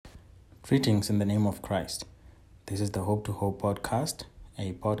Greetings in the name of Christ. This is the Hope to Hope podcast,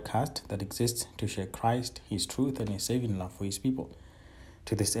 a podcast that exists to share Christ, His truth, and His saving love for His people.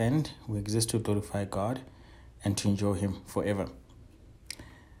 To this end, we exist to glorify God and to enjoy Him forever.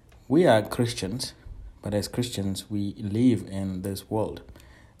 We are Christians, but as Christians, we live in this world.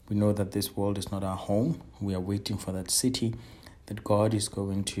 We know that this world is not our home. We are waiting for that city that God is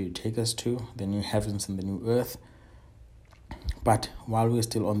going to take us to, the new heavens and the new earth. But while we're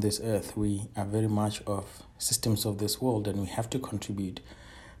still on this earth, we are very much of systems of this world, and we have to contribute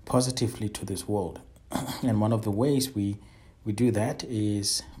positively to this world. And one of the ways we do that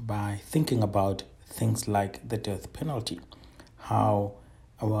is by thinking about things like the death penalty, how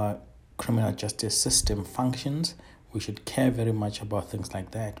our criminal justice system functions. We should care very much about things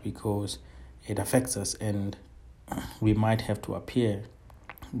like that because it affects us, and we might have to appear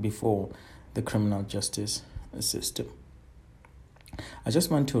before the criminal justice system. I just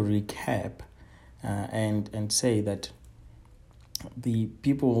want to recap and say that the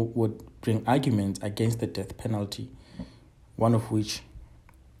people would bring arguments against the death penalty, one of which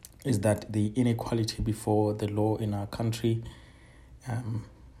is that the inequality before the law in our country,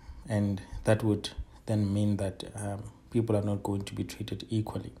 and that would then mean that people are not going to be treated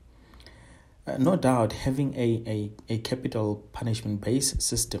equally. No doubt, having a capital punishment-based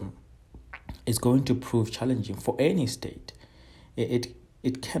system is going to prove challenging for any state.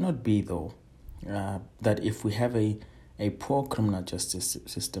 It cannot be, though, that if we have a poor criminal justice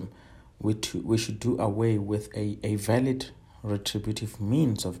system, we should do away with a valid retributive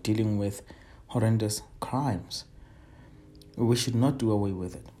means of dealing with horrendous crimes. We should not do away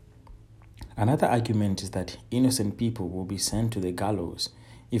with it. Another argument is that innocent people will be sent to the gallows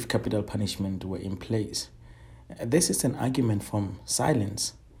if capital punishment were in place. This is an argument from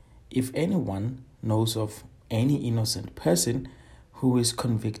silence. If anyone knows of any innocent person who is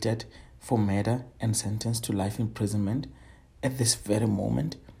convicted for murder and sentenced to life imprisonment at this very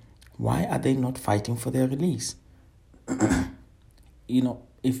moment, why are they not fighting for their release?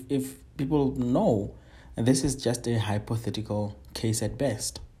 If people know, this is just a hypothetical case at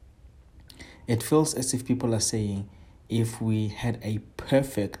best. It feels as if people are saying, if we had a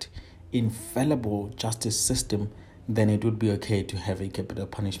perfect, infallible justice system, then it would be okay to have a capital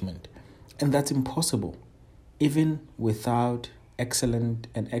punishment. And that's impossible. Even without an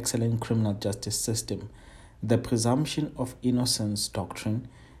excellent criminal justice system, the presumption of innocence doctrine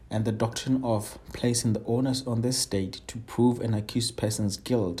and the doctrine of placing the onus on the state to prove an accused person's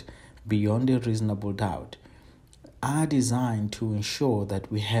guilt beyond a reasonable doubt are designed to ensure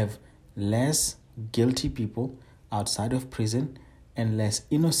that we have less guilty people outside of prison and less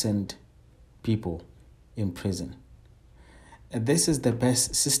innocent people in prison. This is the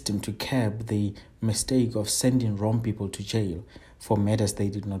best system to curb the mistake of sending wrong people to jail for murders they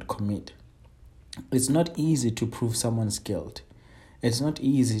did not commit. It's not easy to prove someone's guilt. It's not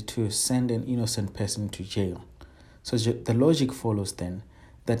easy to send an innocent person to jail. So the logic follows then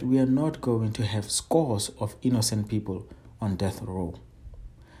that we are not going to have scores of innocent people on death row.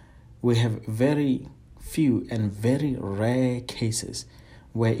 We have very few and very rare cases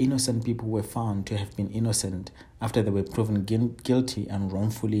where innocent people were found to have been innocent after they were proven guilty and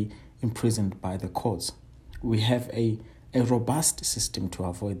wrongfully imprisoned by the courts. We have a robust system to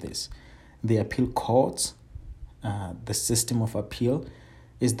avoid this. The appeal courts, the system of appeal,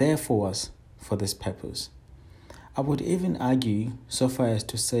 is there for us for this purpose. I would even argue so far as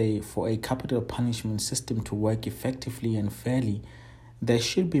to say for a capital punishment system to work effectively and fairly, there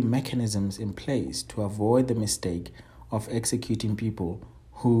should be mechanisms in place to avoid the mistake of executing people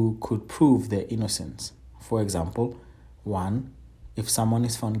who could prove their innocence. For example, 1. If someone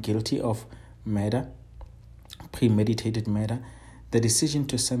is found guilty of murder, premeditated murder, the decision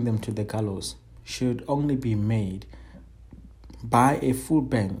to send them to the gallows should only be made by a full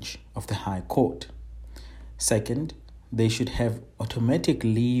bench of the High Court. 2. They should have automatic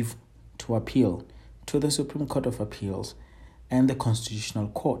leave to appeal to the Supreme Court of Appeals and the Constitutional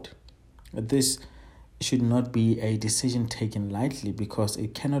Court. This should not be a decision taken lightly because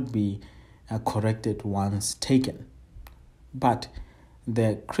it cannot be corrected once taken. But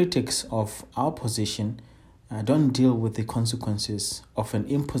the critics of our position don't deal with the consequences of an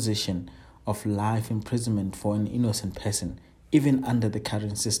imposition of life imprisonment for an innocent person, even under the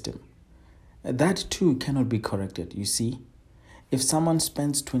current system. That too cannot be corrected, you see. If someone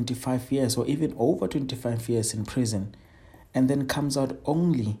spends 25 years or even over 25 years in prison and then comes out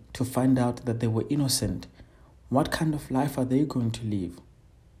only to find out that they were innocent, what kind of life are they going to live?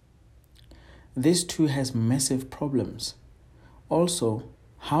 This too has massive problems. Also,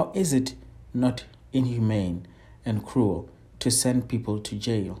 how is it not inhumane and cruel to send people to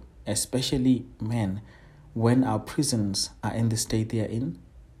jail especially men, when our prisons are in the state they are in?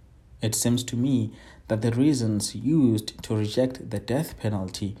 It seems to me that the reasons used to reject the death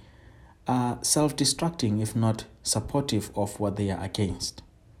penalty are self-destructing, if not supportive of what they are against.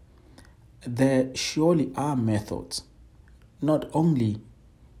 There surely are methods, not only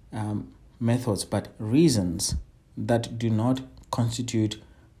methods, but reasons that do not constitute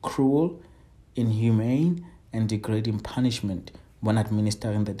cruel, inhumane, and degrading punishment when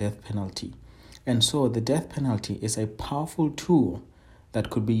administering the death penalty. And so the death penalty is a powerful tool that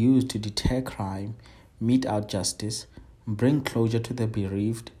could be used to deter crime, mete out justice, bring closure to the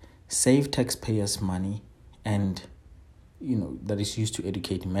bereaved, save taxpayers' money, and that is used to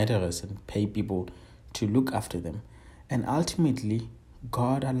educate murderers and pay people to look after them. And ultimately,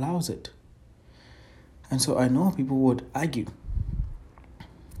 God allows it. And so I know people would argue.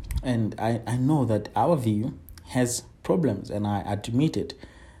 And I know that our view has problems, and I admit it.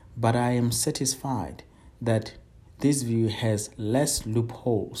 But I am satisfied that this view has less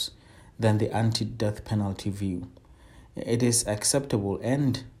loopholes than the anti-death penalty view. It is acceptable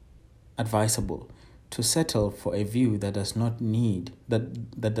and advisable to settle for a view that does not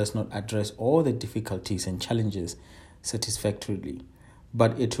address all the difficulties and challenges satisfactorily,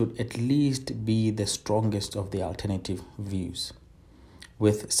 but it would at least be the strongest of the alternative views.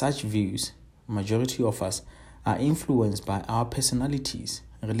 With such views, majority of us are influenced by our personalities,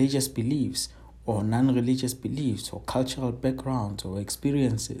 religious beliefs, or non-religious beliefs, or cultural backgrounds, or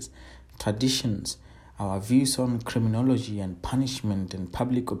experiences, traditions, our views on criminology and punishment and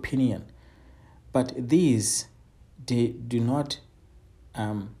public opinion. But these, they do not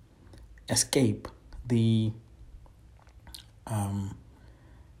escape the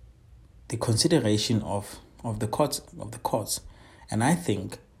consideration of the courts. And I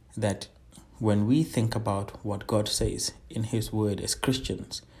think that when we think about what God says in His Word as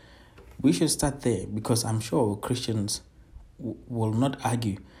Christians, we should start there, because I'm sure Christians will not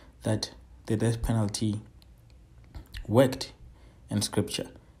argue that the death penalty worked in Scripture.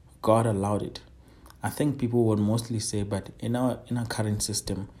 God allowed it. I think people will mostly say, but in our current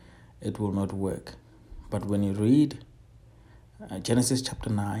system, it will not work. But when you read Genesis chapter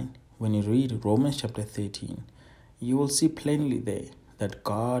 9, when you read Romans chapter 13, you will see plainly there that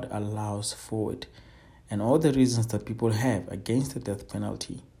God allows for it. And all the reasons that people have against the death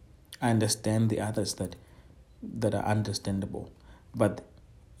penalty, I understand the others that are understandable. But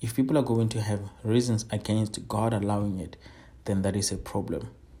if people are going to have reasons against God allowing it, then that is a problem.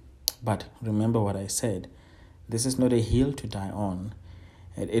 But remember what I said, this is not a hill to die on.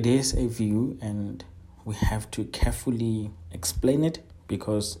 It is a view, and we have to carefully explain it,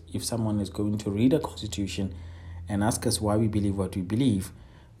 because if someone is going to read a constitution and ask us why we believe what we believe,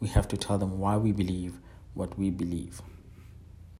 we have to tell them why we believe what we believe.